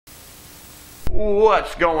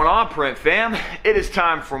What's going on, print fam? It is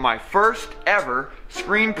time for my first ever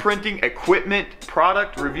screen printing equipment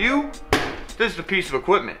product review. This is a piece of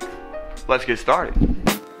equipment. Let's get started.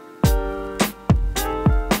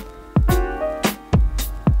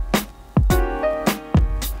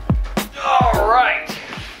 Alright,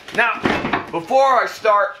 now before I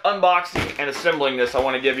start unboxing and assembling this, I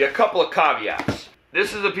want to give you a couple of caveats.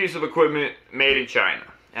 This is a piece of equipment made in China.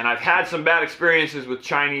 And I've had some bad experiences with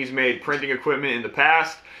Chinese-made printing equipment in the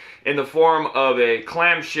past in the form of a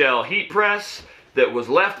clamshell heat press that was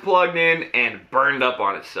left plugged in and burned up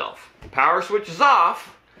on itself. Power switch is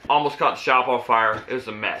off, almost caught the shop on fire. It was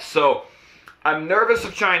a mess. So I'm nervous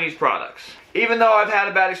of Chinese products. Even though I've had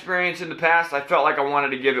a bad experience in the past, I felt like I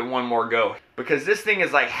wanted to give it one more go. Because this thing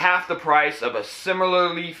is like half the price of a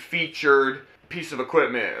similarly featured piece of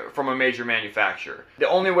equipment from a major manufacturer. The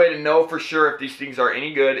only way to know for sure if these things are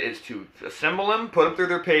any good is to assemble them, put them through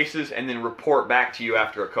their paces, and then report back to you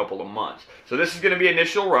after a couple of months. So this is going to be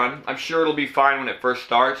initial run. I'm sure it'll be fine when it first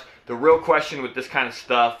starts. The real question with this kind of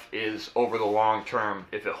stuff is over the long term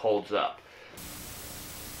if it holds up.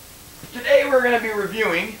 Today we're going to be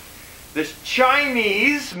reviewing this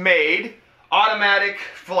Chinese-made automatic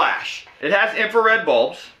flash. It has infrared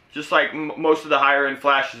bulbs, just like most of the higher end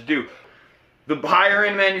flashes do. The higher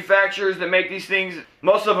end manufacturers that make these things,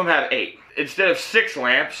 most of them have 8. Instead of 6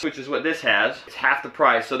 lamps, which is what this has, it's half the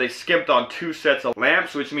price. So they skimped on 2 sets of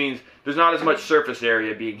lamps, which means there's not as much surface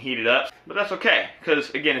area being heated up. But that's okay,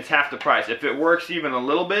 because again, it's half the price. If it works even a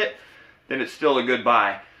little bit, then it's still a good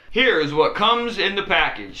buy. Here is what comes in the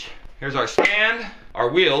package. Here's our stand, our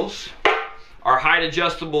wheels, our height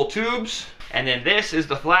adjustable tubes, and then this is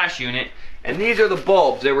the flash unit. And these are the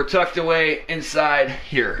bulbs that were tucked away inside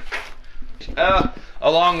here.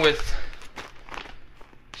 Along with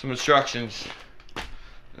some instructions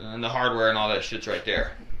and the hardware and all that shit's right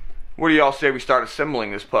there. What do y'all say we start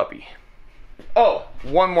assembling this puppy? Oh,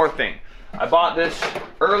 one more thing. I bought this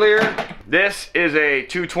earlier. This is a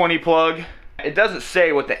 220 plug. It doesn't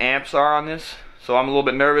say what the amps are on this, so I'm a little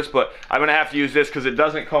bit nervous, but I'm gonna have to use this because it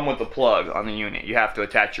doesn't come with the plug on the unit. You have to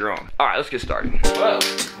attach your own. All right, let's get started.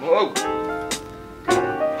 Whoa.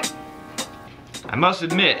 I must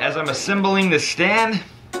admit, as I'm assembling this stand,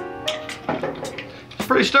 it's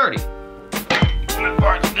pretty sturdy.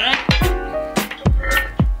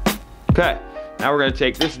 Okay, now we're gonna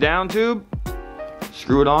take this down tube,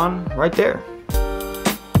 screw it on right there.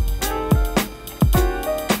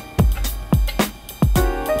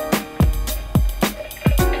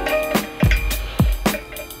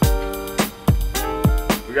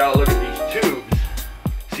 We gotta look at these tubes.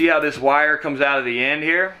 See how this wire comes out of the end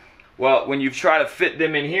here? Well, when you try to fit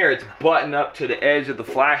them in here, it's buttoned up to the edge of the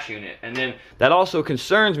flash unit. And then that also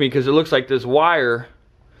concerns me because it looks like this wire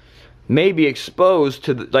may be exposed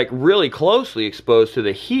to, like really closely exposed to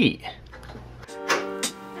the heat.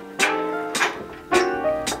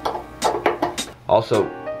 Also,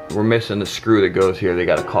 we're missing the screw that goes here. They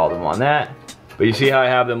gotta call them on that. But you see how I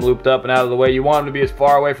have them looped up and out of the way? You want them to be as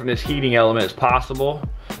far away from this heating element as possible.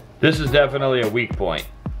 This is definitely a weak point.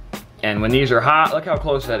 And when these are hot, look how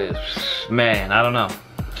close that is. Man, I don't know.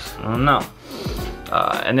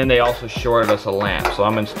 And then they also shorted us a lamp. So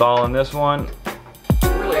I'm installing this one.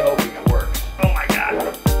 Really hoping it works. Oh my God.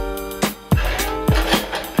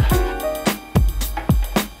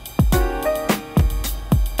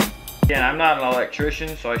 Again, I'm not an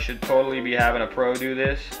electrician, so I should totally be having a pro do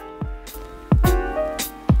this.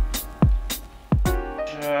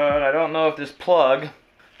 I don't know if this plug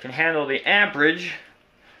can handle the amperage.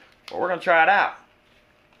 But we're gonna try it out.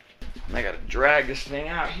 I gotta drag this thing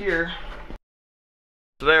out here.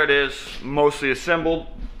 So there it is, mostly assembled.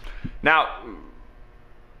 Now,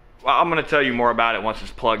 I'm gonna tell you more about it once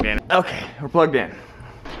it's plugged in. Okay, we're plugged in.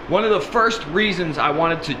 One of the first reasons I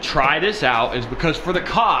wanted to try this out is because for the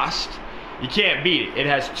cost, you can't beat it. It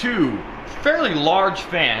has 2 fairly large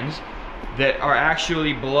fans that are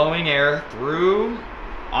actually blowing air through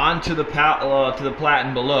onto the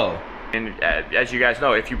platen below. And as you guys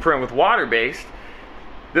know, if you print with water-based,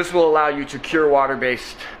 this will allow you to cure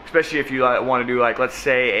water-based, especially if you want to do, like, let's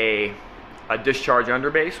say a discharge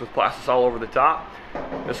underbase with plastic all over the top.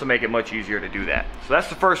 This will make it much easier to do that. So that's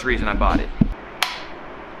the first reason I bought it.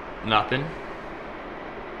 Nothing.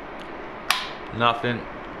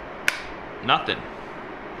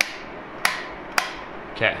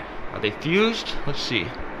 Okay, are they fused? Let's see.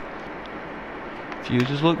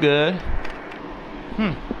 Fuses look good.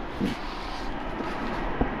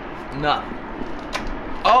 Nothing.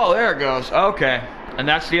 Oh, there it goes. Okay. And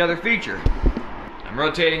that's the other feature. I'm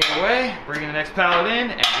rotating it away, bringing the next pallet in,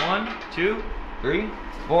 and 1, 2, 3,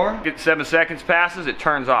 before. Get 7 seconds passes, it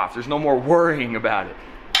turns off. There's no more worrying about it.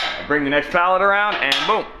 I bring the next pallet around and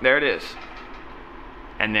boom, there it is.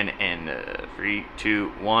 And then in 3, 2,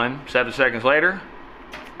 1, 7 seconds later,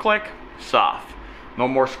 click, soft. No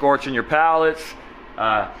more scorching your pallets.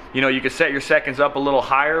 You know, you can set your seconds up a little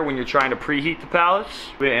higher when you're trying to preheat the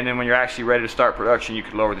pallets, and then when you're actually ready to start production, you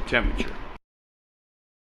could lower the temperature.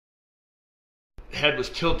 The head was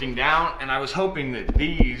tilting down, and I was hoping that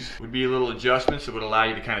these would be little adjustments that would allow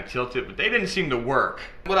you to kind of tilt it, but they didn't seem to work.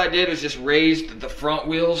 What I did was just raised the front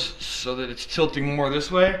wheels so that it's tilting more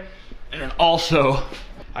this way, and then also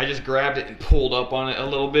I just grabbed it and pulled up on it a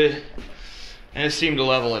little bit, and it seemed to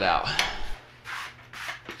level it out.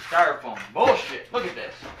 Styrofoam, bullshit, look at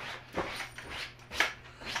this.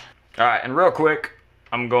 All right, and real quick,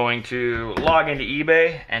 I'm going to log into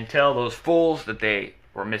eBay and tell those fools that they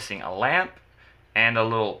were missing a lamp and a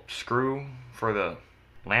little screw for the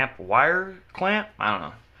lamp wire clamp. I don't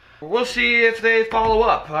know. We'll see if they follow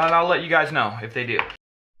up, and I'll let you guys know if they do.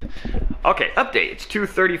 Okay, update. It's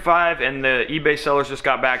 2:35 and the eBay sellers just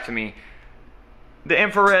got back to me. The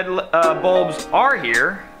infrared bulbs are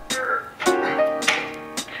here.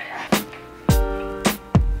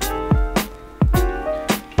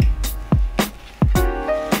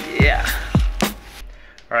 Yeah.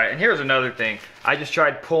 All right, and here's another thing. I just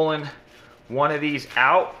tried pulling one of these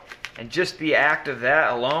out, and just the act of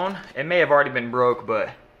that alone, it may have already been broke, but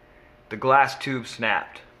the glass tube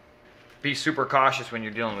snapped. Be super cautious when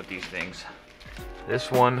you're dealing with these things.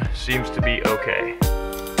 This one seems to be okay.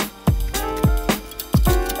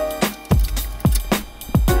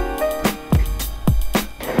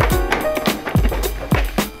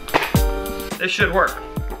 This should work.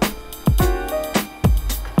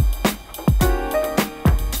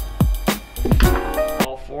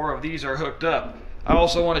 All 4 of these are hooked up. I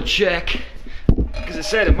also want to check, because it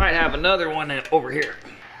said it might have another one over here.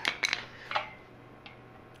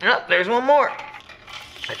 Oh, there's one more.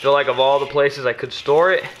 I feel like of all the places I could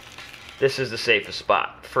store it, this is the safest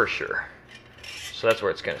spot, for sure. So that's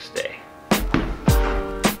where it's gonna stay.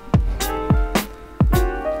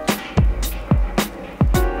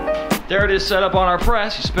 There it is set up on our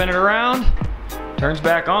press. You spin it around, turns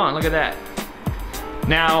back on, look at that.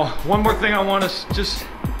 Now, one more thing I want to just,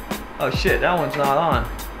 oh shit, that one's not on.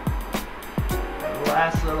 The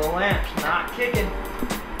last little lamp's not kicking.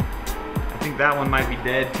 I think that one might be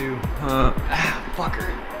dead too.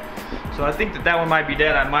 Fucker. So I think that one might be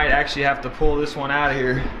dead. I might actually have to pull this one out of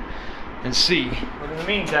here and see. But in the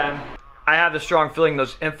meantime, I have the strong feeling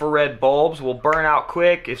those infrared bulbs will burn out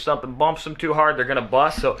quick. If something bumps them too hard, they're gonna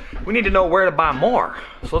bust. So we need to know where to buy more.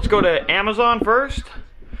 So let's go to Amazon first.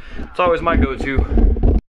 It's always my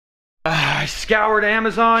go-to. I scoured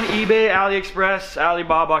Amazon, eBay, AliExpress,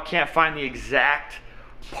 Alibaba. Can't find the exact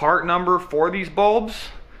part number for these bulbs,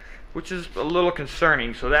 which is a little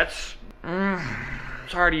concerning. So that's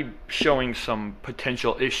it's already showing some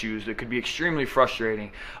potential issues that could be extremely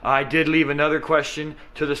frustrating. I did leave another question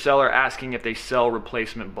to the seller asking if they sell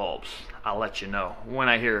replacement bulbs. I'll let you know when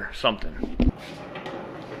I hear something.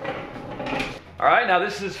 All right, now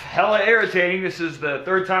this is hella irritating. This is the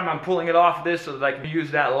 3rd time I'm pulling it off this so that I can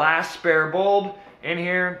use that last spare bulb in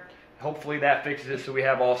here. Hopefully that fixes it so we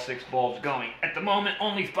have all 6 bulbs going. At the moment,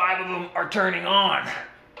 only 5 of them are turning on.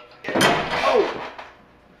 Oh!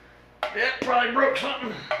 Yeah, probably broke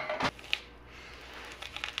something.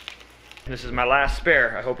 This is my last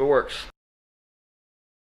spare. I hope it works.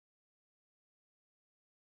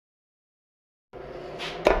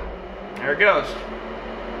 There it goes.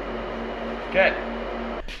 Okay.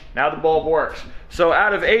 Now the bulb works. So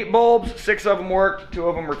out of 8 bulbs, 6 of them worked, 2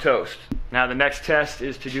 of them were toast. Now the next test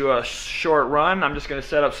is to do a short run. I'm just gonna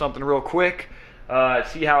set up something real quick,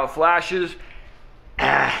 see how it flashes.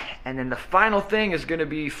 And then the final thing is gonna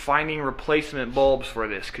be finding replacement bulbs for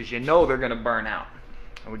this, because you know they're gonna burn out.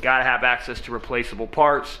 And we gotta have access to replaceable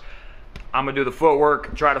parts. I'm gonna do the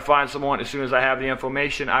footwork, try to find someone. As soon as I have the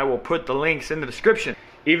information, I will put the links in the description.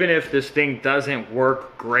 Even if this thing doesn't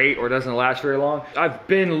work great or doesn't last very long, I've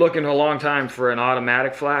been looking a long time for an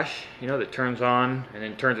automatic flash, you know, that turns on and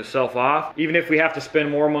then turns itself off. Even if we have to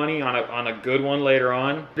spend more money on a good one later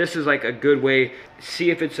on, this is like a good way to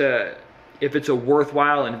see if it's a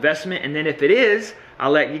worthwhile investment. And then if it is,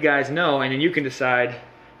 I'll let you guys know, and then you can decide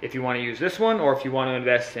if you want to use this one or if you want to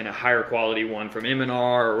invest in a higher quality one from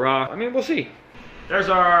M&R or Rock. I mean, we'll see. There's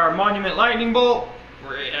our Monument lightning bolt.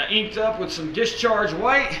 We're inked up with some discharge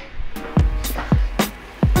white.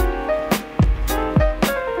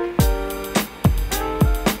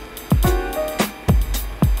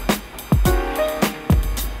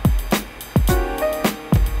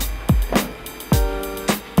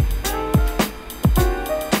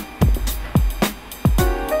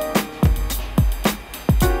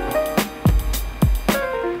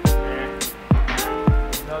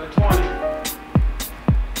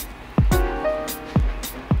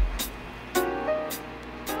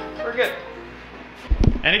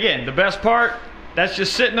 again, the best part, that's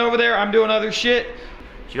just sitting over there. I'm doing other shit.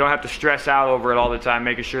 You don't have to stress out over it all the time,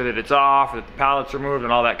 making sure that it's off, that the pallets are moved,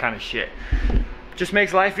 and all that kind of shit. Just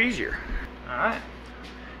makes life easier. All right,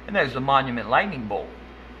 and there's the Monument lightning bolt.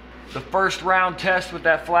 The first round test with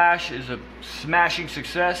that flash is a smashing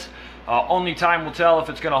success. Only time will tell if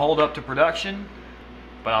it's gonna hold up to production,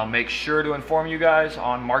 but I'll make sure to inform you guys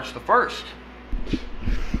on March the 1st.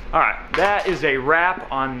 All right, that is a wrap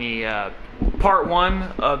on the part 1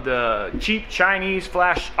 of the cheap Chinese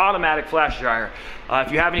automatic flash dryer.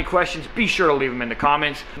 If you have any questions, be sure to leave them in the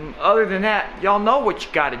comments. Other than that, y'all know what you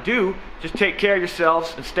gotta do. Just take care of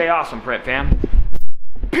yourselves and stay awesome, Prep fam.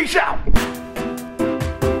 Peace out.